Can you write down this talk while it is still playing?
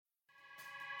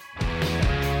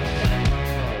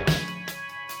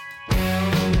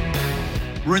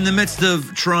We're in the midst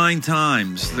of trying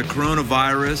times. The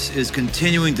coronavirus is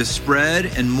continuing to spread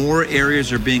and more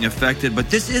areas are being affected, but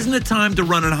this isn't a time to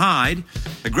run and hide.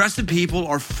 Aggressive people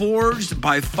are forged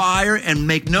by fire, and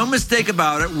make no mistake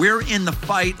about it, we're in the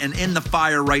fight and in the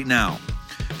fire right now.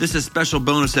 This is a special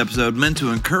bonus episode meant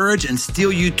to encourage and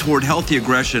steer you toward healthy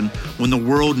aggression when the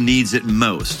world needs it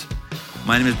most.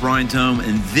 My name is Brian Tome,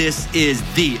 and this is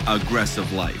The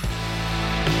Aggressive Life.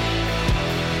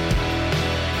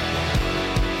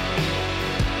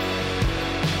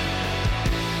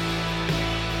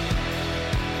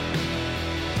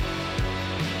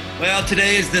 Well,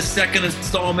 today is the second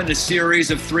installment in a series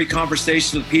of 3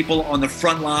 conversations with people on the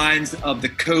front lines of the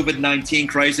COVID-19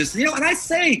 crisis. You know, and I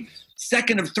say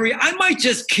second of 3, I might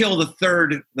just kill the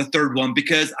third one,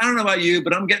 because I don't know about you,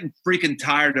 but I'm getting freaking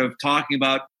tired of talking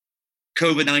about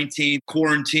COVID-19,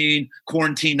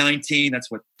 quarantine 19. That's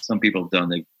what some people have done.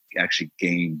 They actually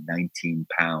gained 19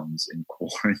 pounds in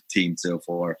quarantine so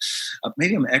far.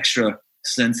 Maybe I'm extra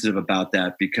sensitive about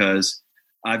that because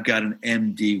I've got an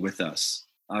MD with us.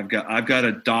 I've got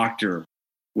a doctor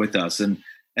with us, and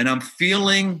I'm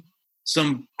feeling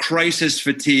some crisis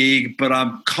fatigue, but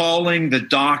I'm calling the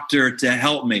doctor to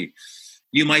help me.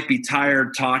 You might be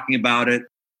tired talking about it.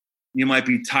 You might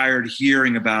be tired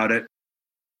hearing about it.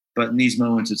 But in these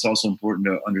moments, it's also important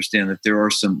to understand that there are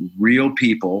some real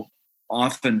people,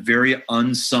 often very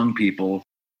unsung people,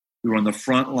 who are on the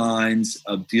front lines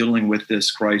of dealing with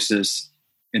this crisis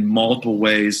in multiple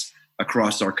ways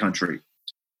across our country.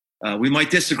 We might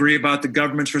disagree about the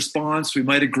government's response. We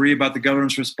might agree about the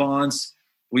government's response.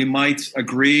 We might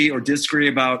agree or disagree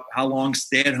about how long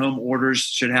stay-at-home orders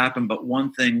should happen. But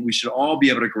one thing we should all be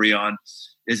able to agree on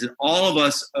is that all of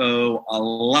us owe a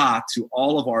lot to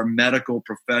all of our medical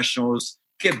professionals.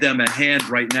 Give them a hand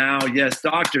right now. Yes,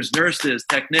 doctors, nurses,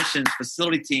 technicians,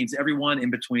 facility teams, everyone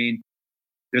in between.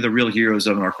 They're the real heroes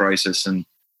of our crisis. And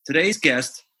today's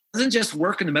guest doesn't just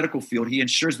work in the medical field. He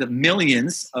ensures that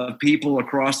millions of people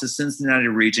across the Cincinnati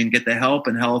region get the help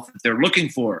and health that they're looking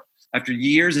for. After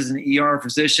years as an ER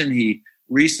physician, he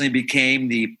recently became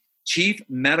the chief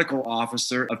medical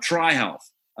officer of TriHealth,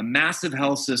 a massive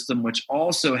health system which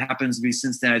also happens to be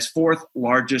Cincinnati's 4th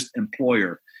largest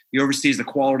employer. He oversees the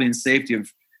quality and safety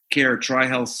of care at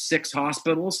TriHealth's 6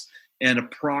 hospitals and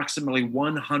approximately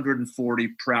 140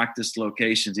 practice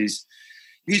locations.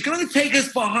 He's going to take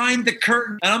us behind the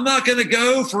curtain, and I'm not going to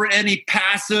go for any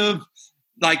passive,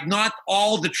 not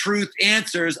all the truth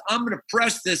answers. I'm going to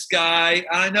press this guy.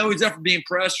 I know he's up for being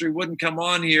pressed or he wouldn't come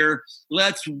on here.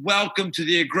 Let's welcome to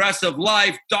The Aggressive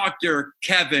Life, Dr.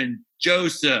 Kevin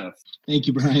Joseph. Thank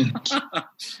you, Brian.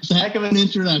 It's a heck of an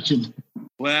introduction.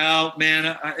 Well,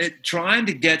 man, trying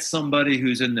to get somebody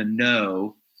who's in the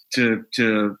know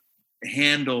to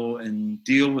handle and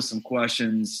deal with some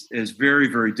questions is very,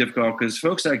 very difficult, because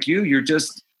folks like you're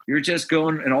just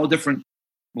going in all different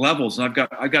levels. And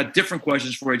I've got different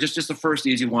questions for you. Just the first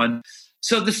easy one.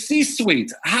 So the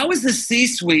C-suite, how is the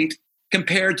C-suite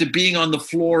compared to being on the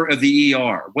floor of the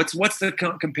ER? What's the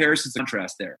comparison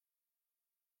contrast there?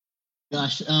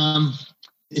 Gosh,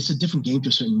 it's a different game to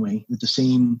a certain way with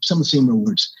some of the same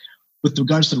rewards. With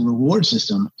regards to the reward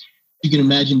system, you can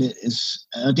imagine that it's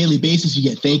on a daily basis, you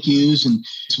get thank yous, and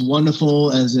it's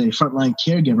wonderful as a frontline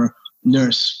caregiver,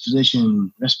 nurse,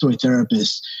 physician, respiratory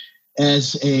therapist.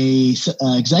 As a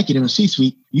executive in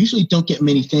C-suite, you usually don't get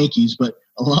many thank yous, but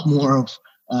a lot more of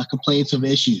complaints of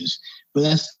issues. But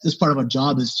this part of our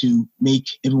job is to make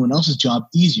everyone else's job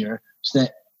easier so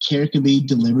that care can be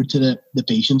delivered to the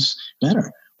patients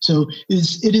better. So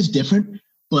it is different,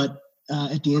 but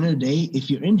at the end of the day, if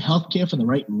you're in healthcare for the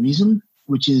right reason,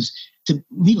 which is to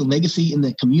leave a legacy in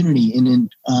the community, and then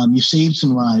you saved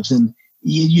some lives, and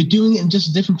you're doing it in just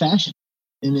a different fashion.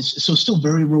 And it's still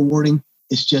very rewarding.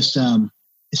 It's just,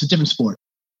 it's a different sport.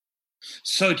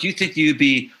 So do you think you'd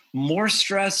be more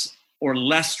stressed or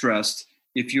less stressed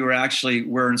if you were actually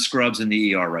wearing scrubs in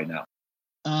the ER right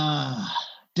now?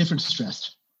 Different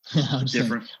stressed.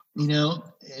 Different. Say. You know,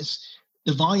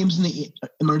 the volumes in the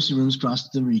emergency rooms across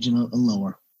the region are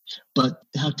lower, but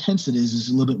how tense it is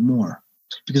a little bit more,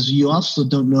 because you also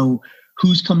don't know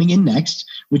who's coming in next,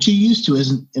 which you're used to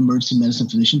as an emergency medicine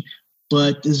physician.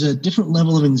 But there's a different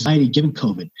level of anxiety given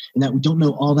COVID, and that we don't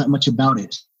know all that much about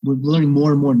it. We're learning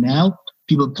more and more now.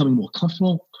 People are becoming more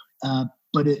comfortable,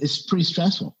 but it's pretty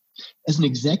stressful. As an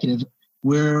executive,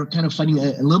 we're kind of fighting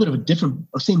a little bit of a different,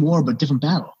 same war, but different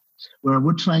battle, where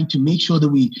we're trying to make sure that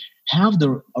we have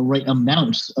the right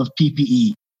amounts of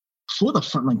PPE for the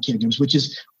frontline caregivers, which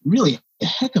is really a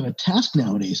heck of a task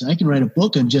nowadays. I can write a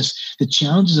book on just the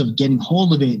challenges of getting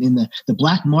hold of it in the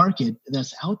black market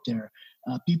that's out there.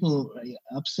 People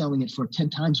are upselling it for 10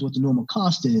 times what the normal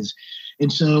cost is.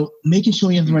 And so making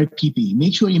sure you have the right PPE,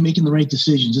 make sure you're making the right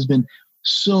decisions. There's been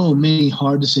so many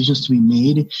hard decisions to be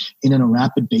made in on a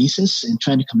rapid basis, and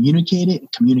trying to communicate it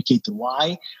and communicate the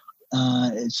why.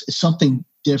 It's something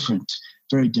different,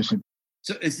 very different.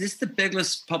 So is this the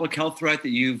biggest public health threat that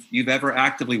you've ever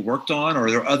actively worked on, or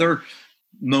are there other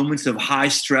moments of high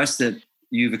stress that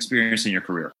you've experienced in your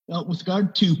career? Well, with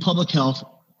regard to public health,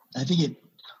 I think it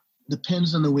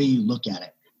depends on the way you look at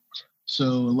it. So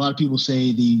a lot of people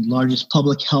say the largest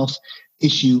public health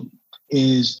issue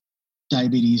is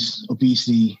diabetes,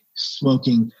 obesity,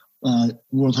 smoking.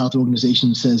 World Health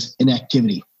Organization says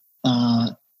inactivity.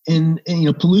 And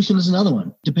pollution is another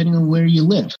one, depending on where you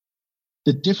live.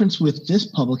 The difference with this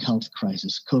public health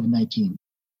crisis, COVID-19,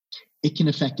 it can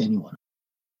affect anyone.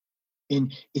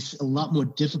 And it's a lot more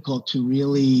difficult to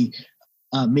really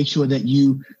make sure that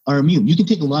you are immune. You can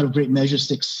take a lot of great measures,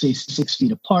 say 6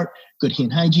 feet apart, good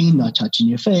hand hygiene, not touching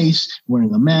your face,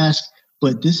 wearing a mask.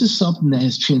 But this is something that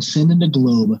has transcended the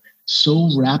globe so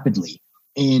rapidly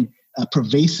and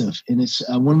pervasive. And it's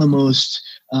one of the most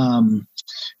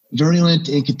virulent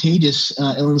and contagious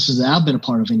illnesses that I've been a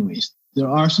part of anyways. There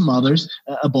are some others,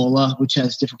 Ebola, which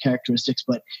has different characteristics,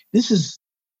 but this is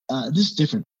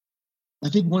different. I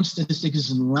think one statistic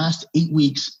is in the last 8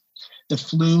 weeks, the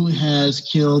flu has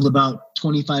killed about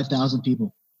 25,000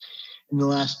 people. In the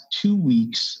last 2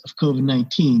 weeks of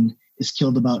COVID-19, it's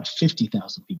killed about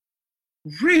 50,000 people.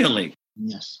 Really?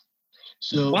 Yes.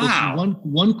 So wow. It's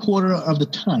one quarter of the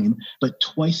time, but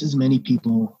twice as many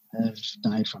people have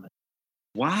died from it.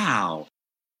 Wow.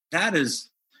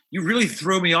 You really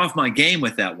threw me off my game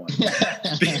with that one.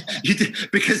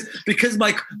 because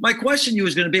my question to you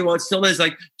was going to be, well, it still is,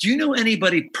 like, do you know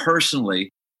anybody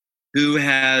personally who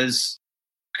has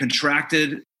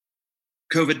contracted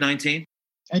COVID-19?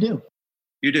 I do.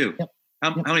 You do? Yep.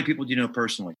 How many people do you know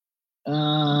personally?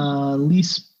 At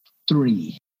least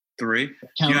 3. 3? Do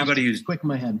you know anybody who's quick in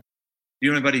my head? Do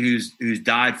you know anybody who's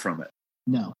died from it?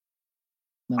 No.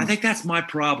 I think that's my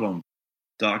problem,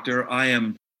 doctor.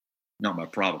 Not my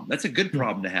problem. That's a good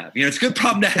problem to have. It's a good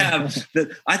problem to have.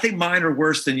 I think mine are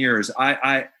worse than yours.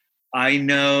 I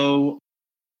know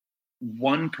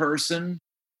one person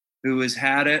who has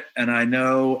had it, and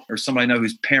somebody I know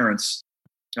whose parents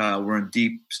were in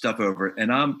deep stuff over it.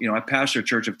 And I pastor a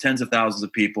church of tens of thousands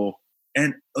of people,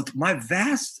 and my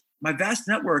vast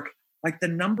network, like the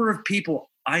number of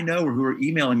people I know who are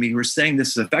emailing me who are saying this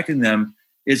is affecting them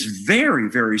is very,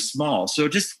 very small. So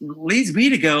it just leads me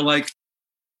to go like,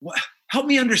 help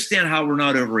me understand how we're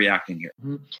not overreacting here.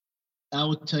 Mm-hmm. I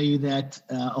will tell you that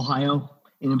Ohio,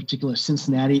 and in particular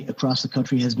Cincinnati, across the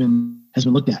country has been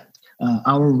looked at.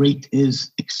 Our rate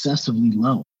is excessively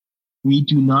low. We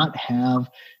do not have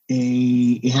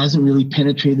it hasn't really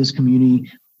penetrated this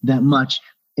community that much.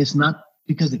 It's not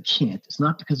because it can't. It's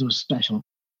not because it was special.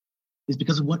 It's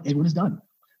because of what everyone has done.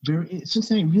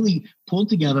 Cincinnati really pulled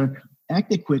together,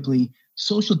 acted quickly,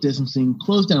 social distancing,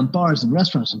 closed down bars and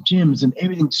restaurants and gyms and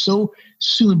everything so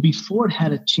soon before it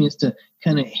had a chance to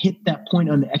kind of hit that point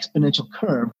on the exponential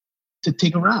curve to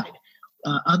take a ride.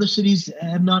 Other cities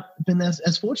have not been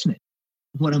as fortunate.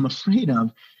 What I'm afraid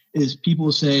of is people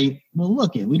will say, well,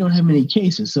 look, we don't have many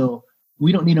cases, so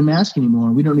we don't need a mask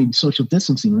anymore. We don't need social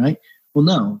distancing, right? Well,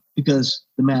 no, because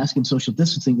the mask and social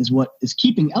distancing is what is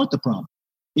keeping out the problem.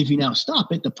 If you now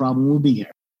stop it, the problem will be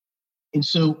here. And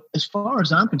so as far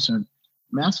as I'm concerned,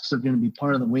 masks are going to be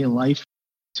part of the way of life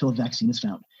until a vaccine is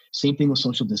found. Same thing with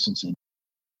social distancing.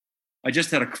 I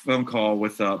just had a phone call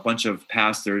with a bunch of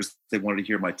pastors. They wanted to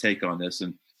hear my take on this.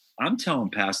 And I'm telling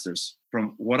pastors,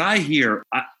 from what I hear,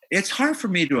 it's hard for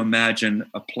me to imagine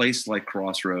a place like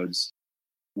Crossroads,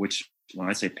 which when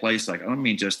I say place, like I don't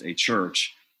mean just a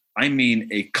church. I mean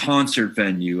a concert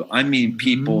venue. I mean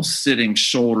people sitting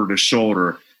shoulder to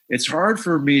shoulder. It's hard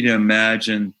for me to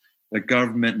imagine the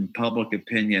government and public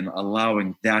opinion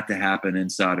allowing that to happen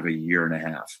inside of a year and a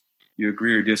half. You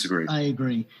agree or disagree? I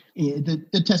agree.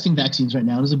 The testing vaccines right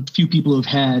now, there's a few people who've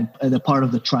had the part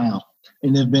of the trial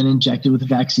and they've been injected with the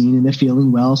vaccine and they're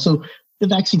feeling well. So the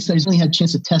vaccine studies only had a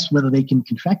chance to test whether they can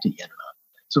contract it yet or not.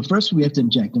 So first we have to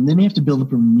inject them, then we have to build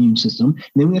up an immune system,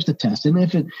 and then we have to test it.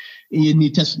 And you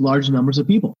need to test large numbers of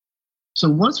people. So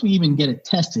once we even get it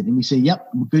tested and we say, yep,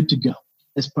 we're good to go,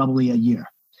 it's probably a year.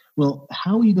 Well,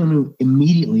 how are you going to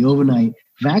immediately overnight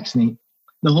vaccinate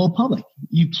the whole public?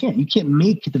 You can't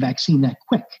make the vaccine that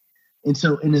quick. And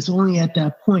it's only at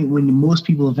that point when most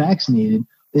people are vaccinated,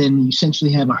 then you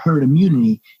essentially have a herd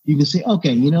immunity. You can say,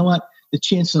 okay, you know what? The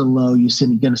chances are low. You're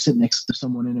going to sit next to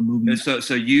someone in a movie.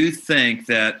 So you think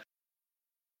that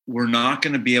we're not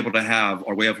going to be able to have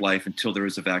our way of life until there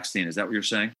is a vaccine. Is that what you're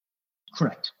saying?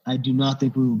 Correct. I do not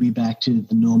think we will be back to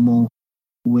the normal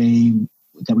way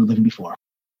that we were living before.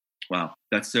 Wow,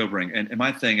 that's sobering. And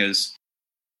my thing is,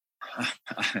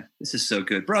 this is so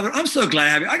good, brother. I'm so glad I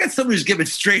have you. I got someone who's giving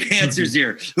straight answers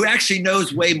here, who actually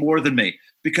knows way more than me.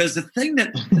 Because the thing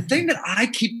that I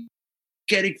keep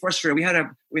getting frustrated.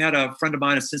 We had a friend of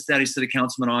mine, a Cincinnati city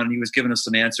councilman, on, and he was giving us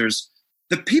some answers.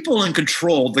 The people in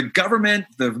control, the government,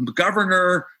 the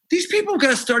governor, these people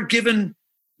got to start giving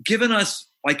us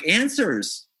like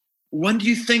answers. When do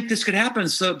you think this could happen?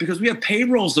 So because we have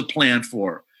payrolls to plan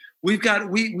for. We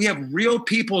have real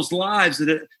people's lives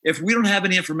that if we don't have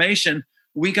any information,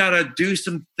 we got to do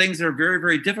some things that are very,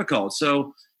 very difficult.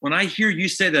 So when I hear you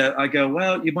say that, I go,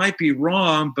 well, you might be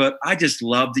wrong, but I just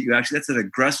love that that's an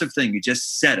aggressive thing. You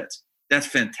just said it. That's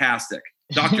fantastic.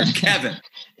 Dr. Kevin.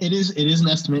 It is an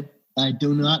estimate. I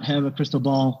do not have a crystal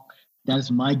ball. That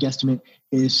is my guesstimate.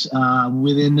 Is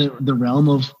within the realm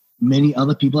of many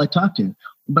other people I talk to.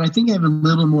 But I think I have a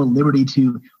little more liberty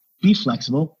to be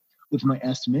flexible with my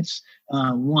estimates.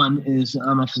 One is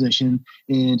I'm a physician,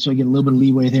 and so I get a little bit of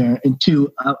leeway there. And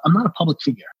two, I'm not a public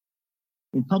figure.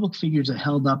 And public figures are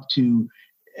held up to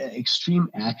extreme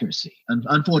accuracy,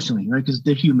 unfortunately, right? Because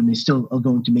they're human. They still are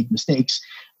going to make mistakes.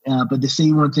 But they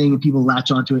say one thing and people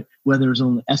latch onto it, whether it's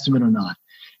an estimate or not.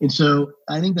 And so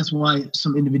I think that's why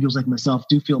some individuals like myself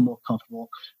do feel more comfortable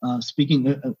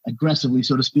speaking aggressively,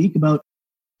 so to speak, about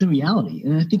the reality.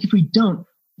 And I think if we don't,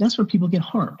 that's where people get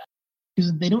harmed.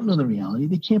 Because they don't know the reality.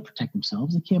 They can't protect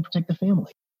themselves. They can't protect the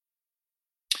family.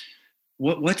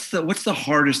 What's the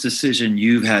hardest decision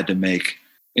you've had to make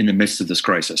in the midst of this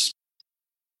crisis?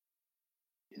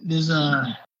 There's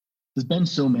been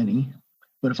so many,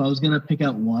 but if I was going to pick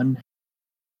out one,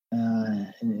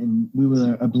 and we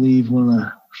were, I believe, one of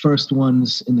the first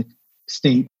ones in the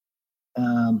state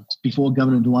before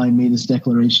Governor DeWine made this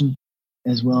declaration,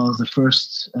 as well as the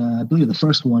first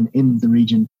one in the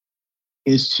region,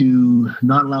 is to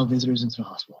not allow visitors into the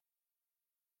hospital.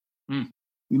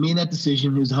 We made that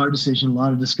decision. It was a hard decision, a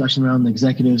lot of discussion around the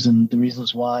executives and the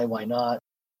reasons why not,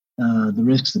 the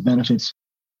risks, the benefits.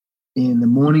 In the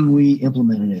morning we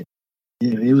implemented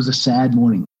it was a sad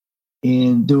morning.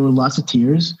 And there were lots of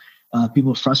tears.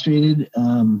 People were frustrated.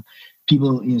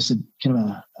 People said kind of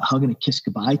a hug and a kiss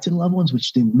goodbye to the loved ones,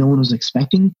 which no one was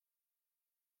expecting.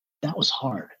 That was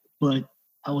hard. But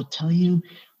I will tell you,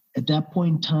 at that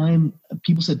point in time,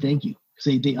 people said thank you,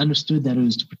 because they understood that it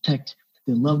was to protect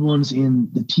their loved ones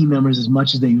and the team members as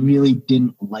much as they really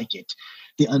didn't like it.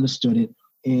 They understood it.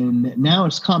 And now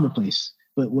it's commonplace.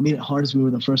 But what made it hard is we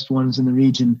were the first ones in the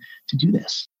region to do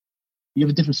this. You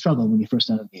have a different struggle when you're first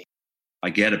out of the gate. I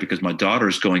get it, because my daughter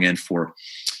is going in for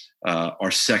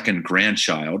our second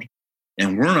grandchild,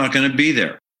 and we're not going to be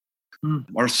there.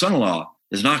 Our son-in-law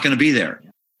is not going to be there.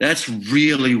 That's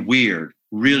really weird.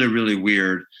 Really, really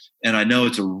weird. And I know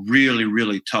it's a really,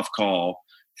 really tough call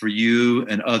for you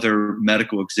and other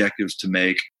medical executives to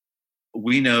make.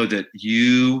 We know that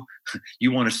you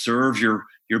want to serve your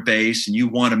base and you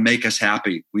want to make us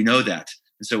happy. We know that.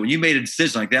 And so when you made a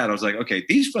decision like that, I was like, okay,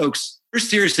 these folks are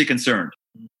seriously concerned.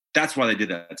 That's why they did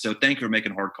that. So thank you for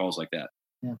making hard calls like that.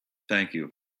 Yeah. Thank you.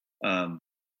 I'll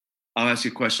ask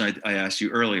you a question I asked you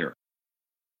earlier.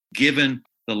 Given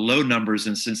the low numbers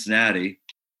in Cincinnati,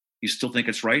 you still think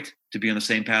it's right to be on the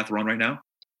same path we're on right now?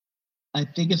 I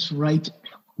think it's right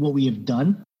what we have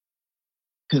done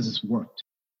because it's worked.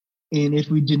 And if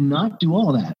we did not do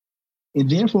all that, and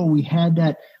therefore we had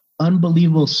that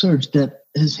unbelievable surge that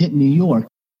has hit New York,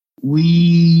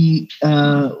 we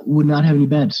would not have any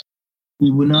beds. We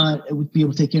would not be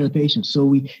able to take care of the patients. So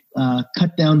we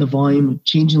cut down the volume,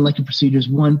 changing elective procedures,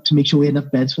 one, to make sure we had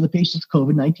enough beds for the patients with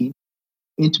COVID-19,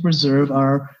 and to preserve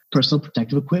our personal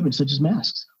protective equipment, such as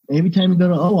masks. Every time you go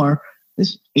to OR,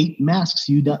 there's 8 masks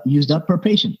used up per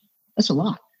patient. That's a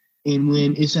lot. And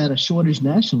when it's at a shortage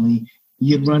nationally,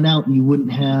 you'd run out and you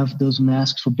wouldn't have those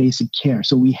masks for basic care.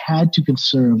 So we had to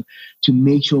conserve to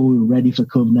make sure we were ready for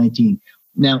COVID-19.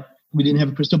 Now, we didn't have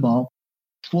a crystal ball.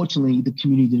 Fortunately, the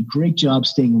community did a great job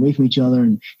staying away from each other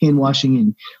and hand washing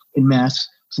and masks.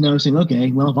 So now we're saying,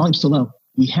 okay, well, volume's still low.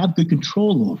 We have good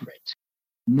control over it.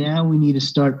 Now we need to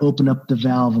start open up the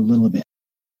valve a little bit.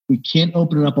 We can't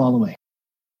open it up all the way.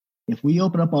 If we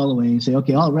open up all the way and say,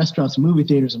 okay, all restaurants, movie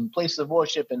theaters, and places of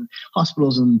worship, and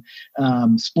hospitals, and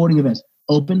sporting events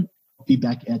open, be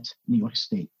back at New York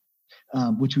State,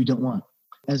 which we don't want.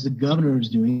 As the governor is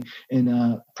doing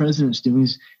and president is doing,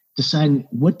 is deciding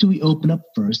what do we open up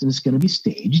first, and it's going to be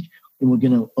staged, and we're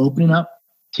going to open it up,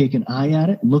 take an eye at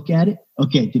it, look at it.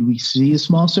 Okay, did we see a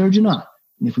small surge or not?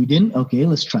 And if we didn't, okay,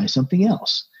 let's try something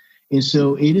else. And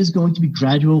so it is going to be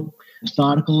gradual,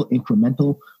 methodical,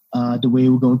 incremental, the way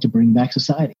we're going to bring back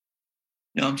society.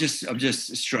 I'm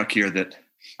just struck here that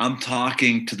I'm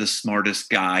talking to the smartest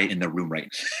guy in the room right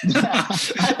now.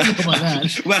 I don't know about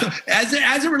that. Well, as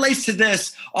it relates to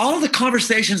this, all the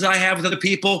conversations I have with other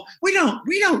people, we don't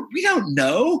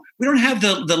know. We don't have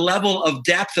the level of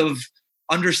depth of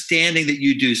understanding that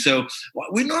you do. So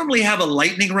we normally have a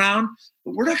lightning round,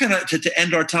 but we're not going to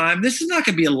end our time. This is not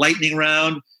going to be a lightning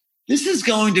round. This is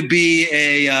going to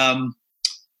be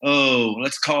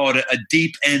let's call it a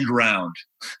deep end round.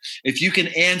 If you can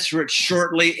answer it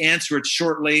shortly, answer it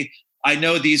shortly. I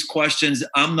know these questions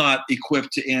I'm not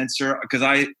equipped to answer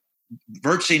because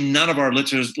virtually none of our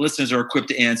listeners are equipped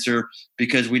to answer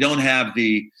because we don't have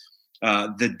the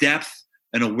depth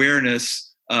and awareness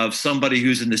of somebody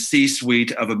who's in the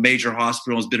C-suite of a major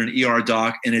hospital, has been an ER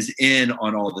doc, and is in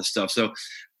on all this stuff. So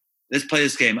let's play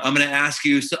this game. I'm going to ask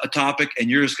you a topic, and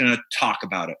you're just going to talk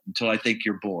about it until I think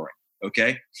you're boring.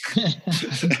 Okay?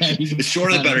 The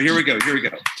shorter the better. Here we go.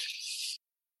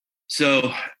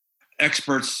 So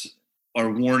experts are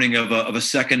warning of a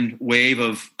second wave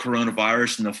of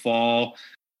coronavirus in the fall.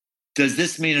 Does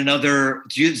this mean another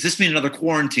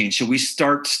quarantine? Should we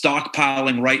start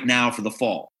stockpiling right now for the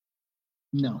fall?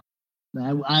 No,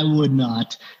 I would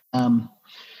not.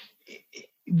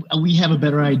 We have a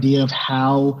better idea of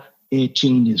how it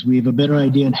changes. We have a better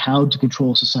idea on how to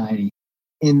control society.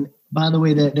 And by the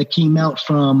way, that came out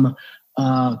from,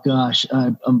 I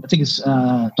think it's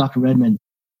Dr. Redmond.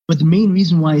 But the main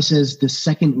reason why he says the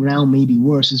second round may be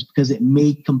worse is because it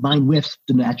may combine with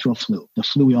the natural flu, the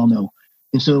flu we all know.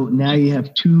 And so now you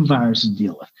have two viruses to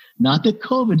deal with. Not that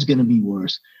COVID's going to be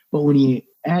worse, but when you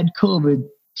add COVID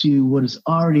to what is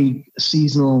already a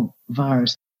seasonal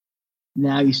virus,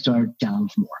 now you start down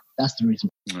for more. That's the reason.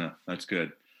 Yeah, that's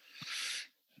good.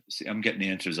 See, I'm getting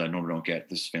answers I normally don't get.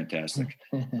 This is fantastic.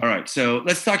 All right, so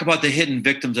let's talk about the hidden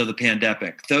victims of the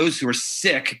pandemic, those who are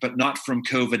sick but not from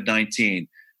COVID-19.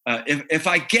 If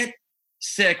I get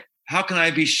sick, how can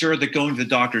I be sure that going to the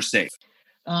doctor is safe?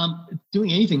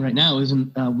 Doing anything right now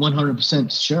isn't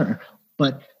 100% sure,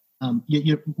 but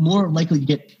you're more likely to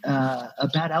get a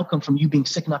bad outcome from you being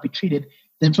sick and not be treated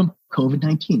than from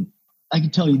COVID-19. I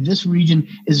can tell you this region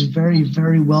is very,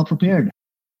 very well prepared.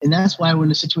 And that's why we're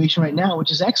in a situation right now, which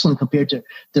is excellent compared to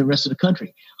the rest of the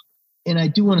country. And I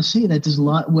do want to say that there's a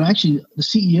lot, well, actually, the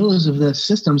CEOs of the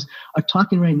systems are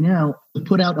talking right now to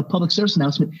put out a public service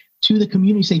announcement to the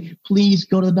community, say, please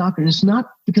go to the doctor. And it's not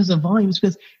because of volume, it's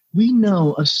because we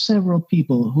know of several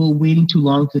people who are waiting too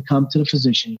long to come to the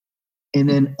physician. And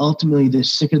then ultimately they're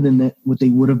sicker than what they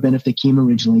would have been if they came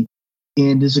originally.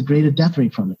 And there's a greater death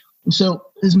rate from it. And so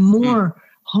there's more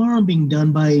harm being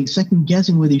done by second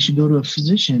guessing whether you should go to a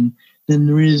physician than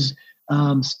there is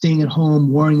staying at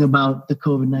home worrying about the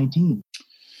COVID-19.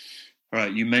 All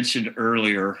right. You mentioned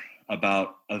earlier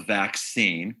about a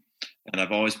vaccine, and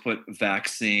I've always put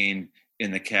vaccine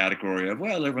in the category of,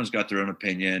 well, everyone's got their own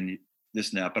opinion,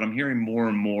 this and that, but I'm hearing more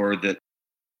and more that,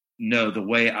 no, the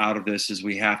way out of this is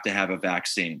we have to have a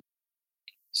vaccine.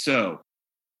 So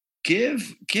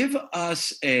give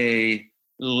us a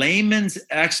layman's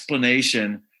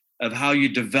explanation of how you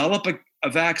develop a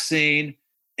vaccine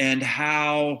and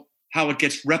how it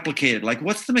gets replicated. Like,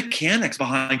 what's the mechanics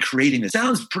behind creating this?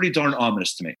 Sounds pretty darn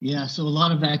ominous to me. Yeah, so a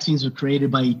lot of vaccines are created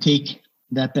by you take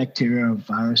that bacteria or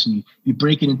virus and you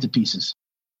break it into pieces.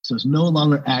 So it's no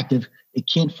longer active. It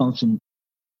can't function.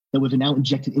 That was now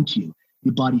injected into you.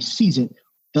 Your body sees it,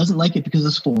 doesn't like it because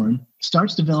it's foreign,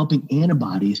 starts developing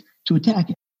antibodies to attack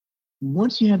it.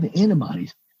 Once you have the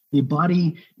antibodies, your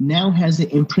body now has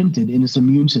it imprinted in its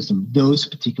immune system, those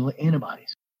particular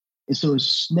antibodies. And so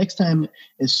next time,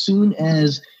 as soon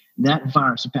as that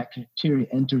virus or bacteria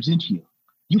enters into you,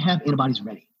 you have antibodies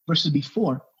ready. Versus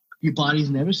before, your body's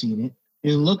never seen it,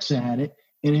 it looks at it,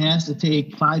 and it has to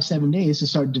take 5-7 days to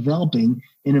start developing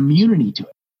an immunity to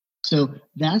it. So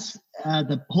that's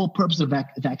the whole purpose of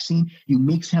vaccine.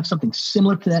 You have something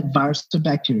similar to that virus or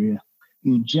bacteria.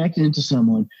 You inject it into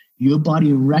someone. Your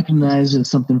body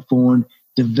recognizes something foreign,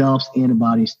 develops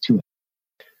antibodies to it.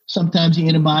 Sometimes the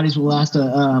antibodies will last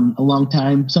a long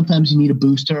time. Sometimes you need a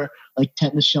booster, like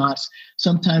tetanus shots.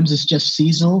 Sometimes it's just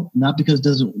seasonal, not because it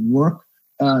doesn't work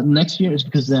next year. It's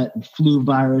because that flu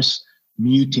virus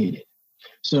mutated.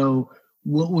 So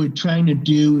what we're trying to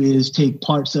do is take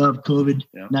parts of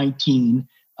COVID-19,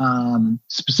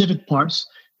 specific parts,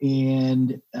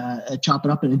 and chop it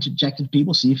up and inject it to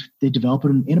people, see if they develop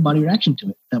an antibody reaction to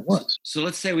it that works. So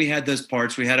let's say we had those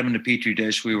parts, we had them in a petri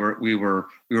dish, we were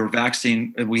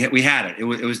vaccinating, we had it. It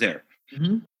was there.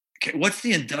 Mm-hmm. What's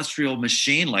the industrial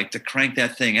machine like to crank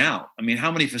that thing out? I mean,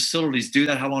 how many facilities do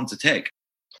that? How long does it take?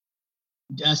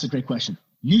 That's a great question.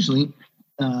 Usually,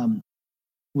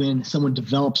 when someone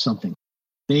develops something,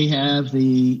 they have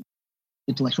the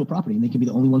intellectual property and they can be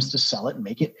the only ones to sell it and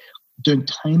make it. During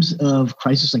times of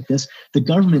crisis like this, the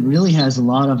government really has a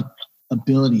lot of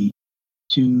ability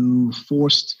to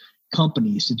force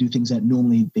companies to do things that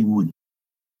normally they wouldn't.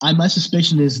 My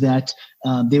suspicion is that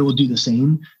they will do the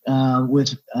same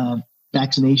with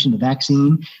vaccination, the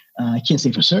vaccine. I can't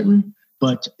say for certain,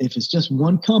 but if it's just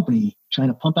one company trying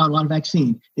to pump out a lot of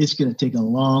vaccine, it's going to take a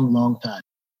long, long time.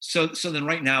 So then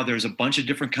right now there's a bunch of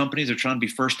different companies that are trying to be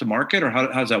first to market, or how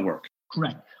does that work?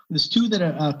 Correct. There's two that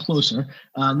are closer.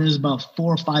 There's about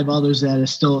 4 or 5 others that are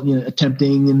still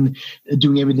attempting and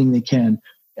doing everything they can.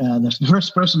 The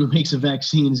first person who makes a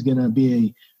vaccine is going to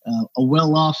be a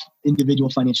well-off individual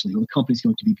financially, or the company's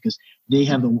going to be, because they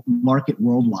have the market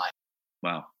worldwide.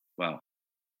 Wow. All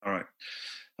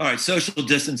right. Social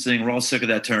distancing. We're all sick of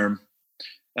that term.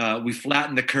 We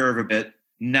flattened the curve a bit.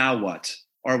 Now what?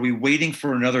 Are we waiting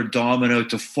for another domino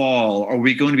to fall? Are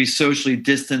we going to be socially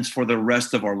distanced for the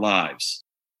rest of our lives?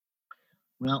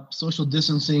 Well, social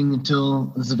distancing until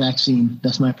there's a vaccine.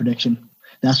 That's my prediction.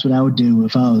 That's what I would do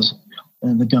if I was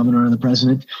the governor or the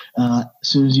president.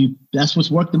 That's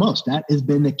what's worked the most. That has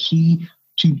been the key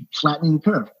to flattening the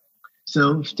curve.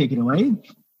 So if you take it away,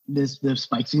 the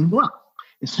spike's going to go up.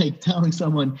 It's like telling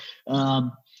someone,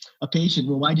 a patient,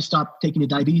 well, why'd you stop taking the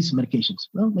diabetes medications?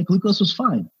 Well, my glucose was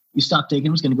fine. You stop taking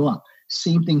them, it's going to go up.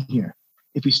 Same thing here.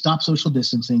 If we stop social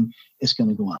distancing, it's going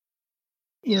to go up.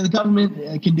 The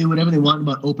government can do whatever they want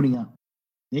about opening up.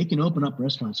 They can open up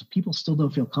restaurants. If people still don't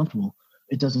feel comfortable,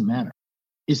 it doesn't matter.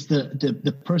 It's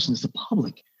the person, it's the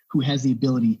public who has the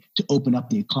ability to open up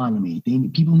the economy.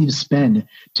 People need to spend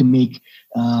to make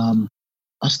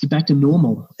us get back to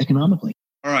normal economically.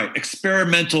 All right,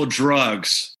 experimental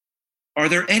drugs. Are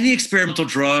there any experimental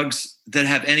drugs that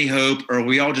have any hope, or are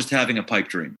we all just having a pipe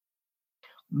dream?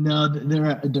 No,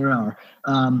 there are.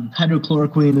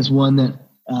 Hydrochloroquine is one that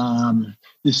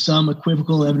there's some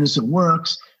equivocal evidence it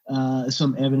works,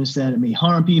 some evidence that it may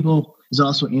harm people. There's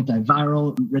also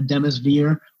antiviral,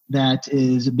 remdesivir, that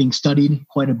is being studied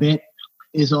quite a bit.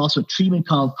 There's also a treatment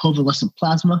called convalescent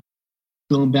plasma.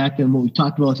 Going back on what we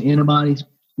talked about with antibodies,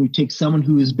 we take someone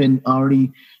who has been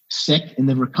already sick and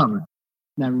they've recovered.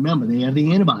 Now remember, they have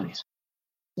the antibodies,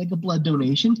 like a blood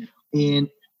donation, and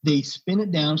they spin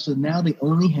it down so now they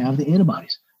only have the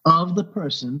antibodies of the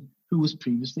person who was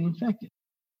previously infected.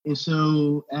 And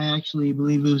so I actually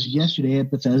believe it was yesterday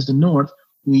at Bethesda North,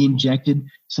 we injected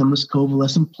some of this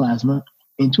convalescent plasma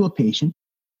into a patient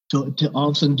to all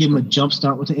of a sudden give them a jump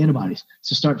start with the antibodies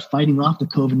to start fighting off the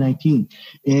COVID-19.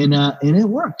 And it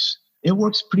works. It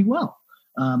works pretty well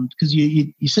because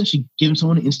you essentially give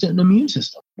someone an instant immune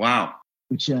system. Wow.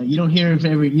 Which you don't hear of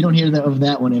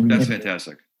that one every. That's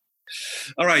fantastic.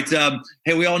 All right.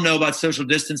 Hey, we all know about social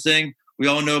distancing. We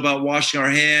all know about washing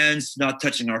our hands, not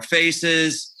touching our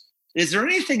faces. Is there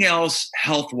anything else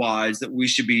health-wise that we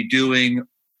should be doing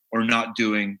or not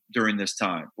doing during this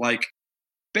time? Like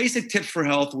basic tips for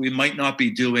health we might not be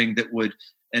doing that would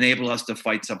enable us to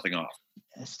fight something off?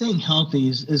 Staying healthy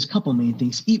is a couple of main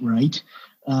things. Eat right,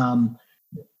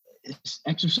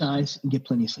 exercise, and get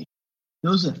plenty of sleep.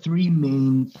 Those are 3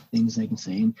 main things I can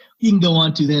say. And you can go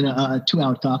on to then a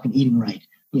 2-hour talk on eating right.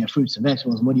 Fruits and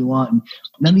vegetables, and what do you want? And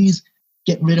none of these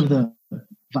get rid of the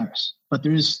virus. But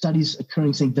there is studies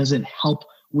occurring saying, does it help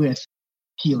with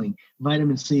healing?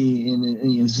 Vitamin C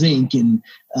and zinc and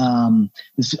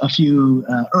there's a few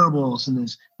herbals and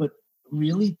this. But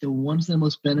really, the ones that are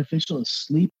most beneficial is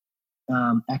sleep,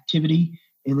 activity,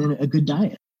 and then a good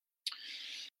diet.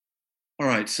 All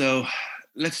right. So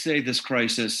let's say this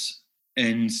crisis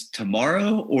ends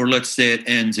tomorrow, or let's say it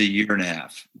ends a year and a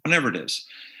half, whenever it is.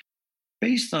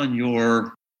 Based on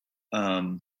your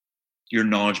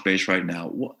knowledge base right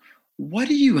now, what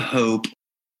do you hope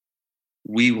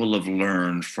we will have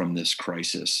learned from this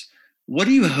crisis? What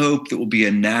do you hope that will be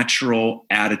a natural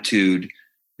attitude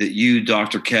that you,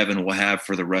 Dr. Kevin, will have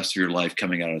for the rest of your life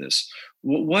coming out of this?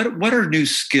 What are new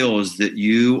skills that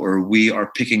you or we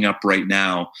are picking up right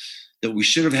now that we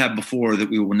should have had before that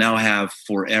we will now have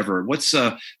forever? What's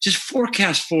just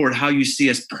forecast forward how you see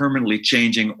us permanently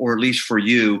changing, or at least for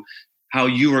you, how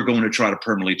you are going to try to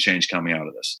permanently change coming out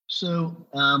of this? So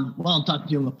while I'm talking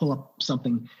to you, I'm going to pull up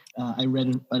something I read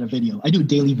in a video. I do a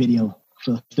daily video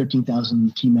for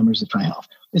 13,000 team members at TriHealth.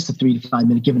 It's a 3 to 5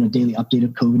 minute, giving a daily update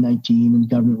of COVID-19 and the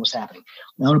government, what's happening.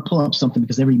 Now, I want to pull up something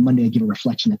because every Monday I give a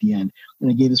reflection at the end,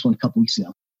 and I gave this one a couple weeks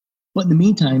ago. But in the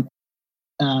meantime,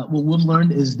 what we've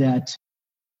learned is that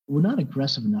we're not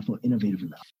aggressive enough or innovative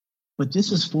enough. But this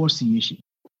has forced the issue.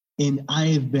 And I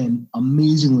have been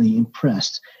amazingly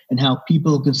impressed in how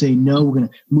people can say, no, we're going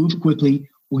to move quickly.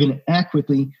 We're going to act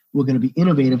quickly. We're going to be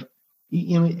innovative.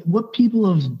 What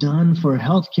people have done for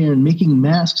healthcare and making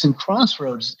masks and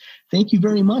Crossroads. Thank you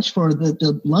very much for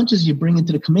the lunches you bring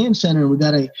into the command center. We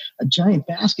got a giant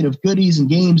basket of goodies and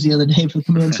games the other day for the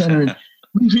command center. And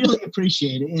we really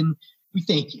appreciate it. And we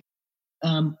thank you.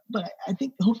 But I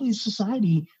think hopefully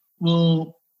society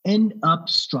will end up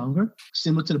stronger,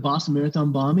 similar to the Boston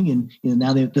Marathon bombing. And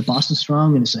now the Boston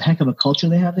Strong, and it's a heck of a culture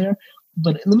they have there.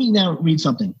 But let me now read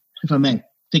something, if I may.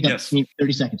 Take up 30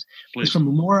 seconds. Please. It's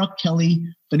from Laura Kelly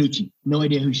Fanucci. No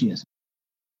idea who she is.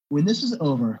 When this is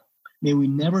over, may we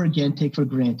never again take for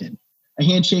granted a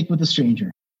handshake with a stranger,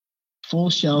 full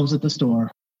shelves at the store,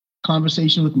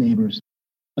 conversation with neighbors,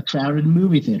 a crowded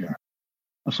movie theater,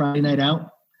 a Friday night out,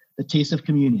 the taste of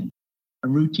communion, a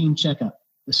routine checkup,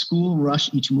 the school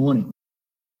rush each morning,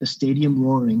 the stadium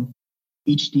roaring,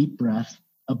 each deep breath,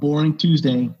 a boring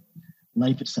Tuesday,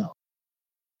 life itself.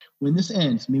 When this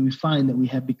ends, may we find that we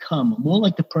have become more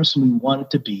like the person we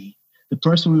wanted to be, the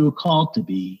person we were called to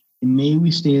be, and may we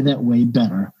stay that way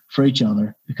better for each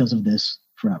other because of this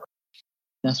forever.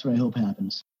 That's what I hope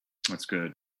happens. That's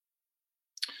good.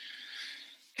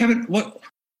 Kevin,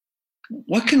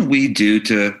 what can we do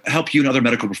to help you and other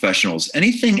medical professionals?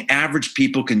 Anything average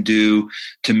people can do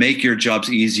to make your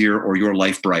jobs easier or your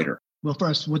life brighter? Well,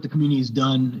 first, what the community has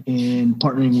done in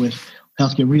partnering with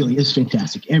healthcare really is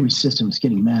fantastic. Every system is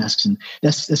getting masks, and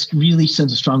that's really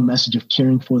sends a strong message of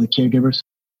caring for the caregivers.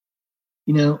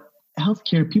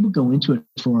 Healthcare, people go into it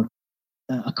for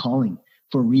a calling,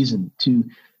 for a reason, to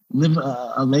live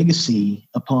a legacy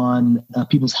upon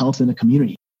people's health in the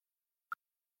community.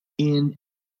 And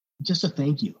just a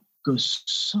thank you goes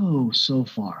so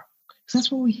far, because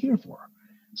that's what we're here for.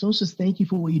 So it's just thank you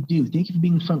for what you do. Thank you for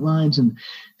being in the front lines, and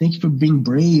thank you for being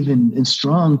brave and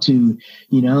strong to,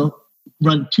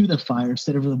 run to the fire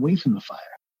instead of away from the fire.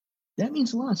 That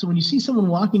means a lot. So when you see someone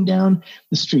walking down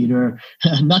the street or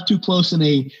not too close in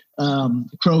a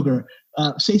Kroger,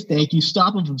 say thank you,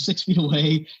 stop them from 6 feet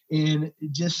away, and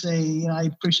just say, I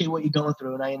appreciate what you're going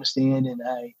through, and I understand, and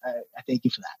I thank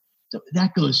you for that. So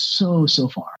that goes so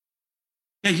far.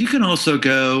 Yeah, you can also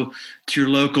go to your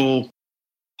local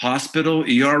hospital,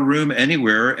 ER room,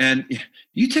 anywhere, and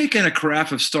you take in a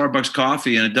carafe of Starbucks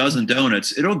coffee and a dozen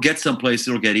donuts, it'll get someplace,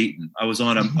 it'll get eaten. I was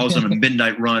on a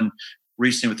midnight run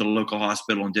recently with the local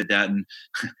hospital and did that. And,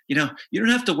 you don't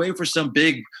have to wait for some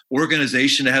big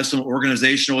organization to have some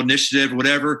organizational initiative,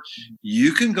 whatever.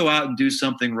 You can go out and do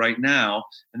something right now.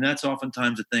 And that's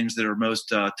oftentimes the things that are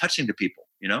most touching to people,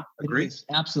 Agree?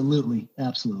 Absolutely.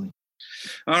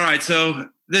 All right. So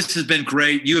this has been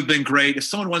great. You have been great. If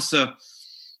someone wants to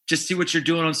just see what you're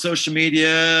doing on social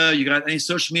media, you got any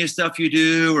social media stuff you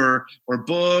do or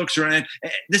books or anything,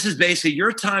 this is basically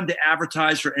your time to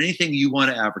advertise for anything you want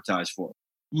to advertise for.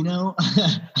 I'm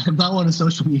not on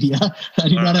social media. I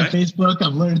do not have Facebook.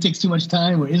 I've learned it takes too much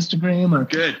time, or Instagram, or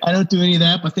Good. I don't do any of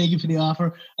that, but thank you for the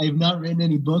offer. I have not written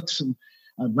any books, and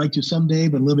I'd like to someday,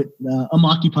 but a little bit, I'm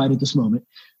occupied at this moment.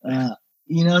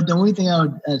 The only thing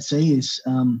I'd say is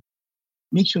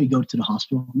make sure you go to the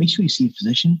hospital. Make sure you see a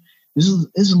physician. This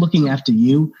is looking after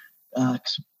you.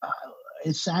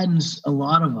 It saddens a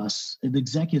lot of us, the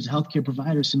executives, healthcare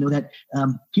providers, to know that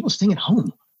people are staying at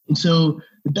home. And so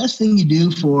the best thing you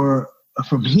do for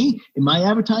me in my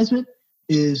advertisement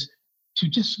is to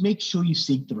just make sure you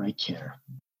seek the right care.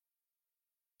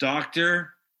 Dr.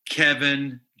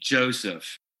 Kevin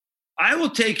Joseph. I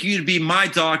will take you to be my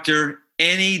doctor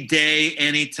any day,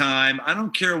 anytime. I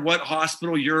don't care what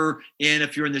hospital you're in.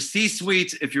 If you're in the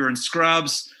C-suite, if you're in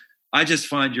scrubs, I just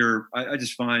find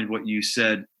what you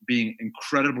said being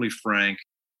incredibly frank,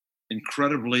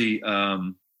 incredibly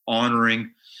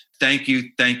honoring. Thank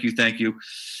you.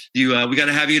 We got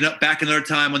to have you back another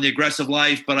time on The Aggressive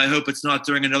Life, but I hope it's not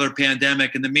during another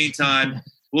pandemic. In the meantime,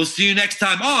 we'll see you next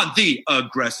time on The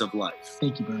Aggressive Life.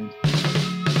 Thank you, Brian.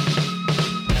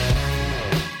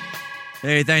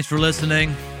 Hey, thanks for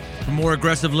listening. For more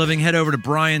aggressive living, head over to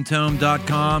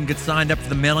briantome.com. Get signed up for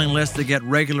the mailing list to get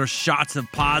regular shots of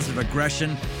positive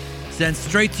aggression sent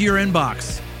straight to your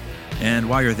inbox. And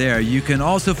while you're there, you can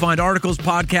also find articles,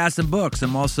 podcasts, and books.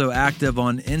 I'm also active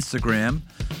on Instagram.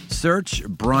 Search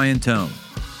Brian Tome.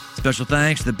 Special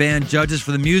thanks to the band judges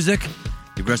for the music.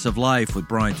 The Aggressive Life with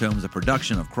Brian Tome is a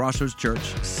production of Crossroads Church,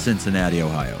 Cincinnati,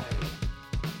 Ohio.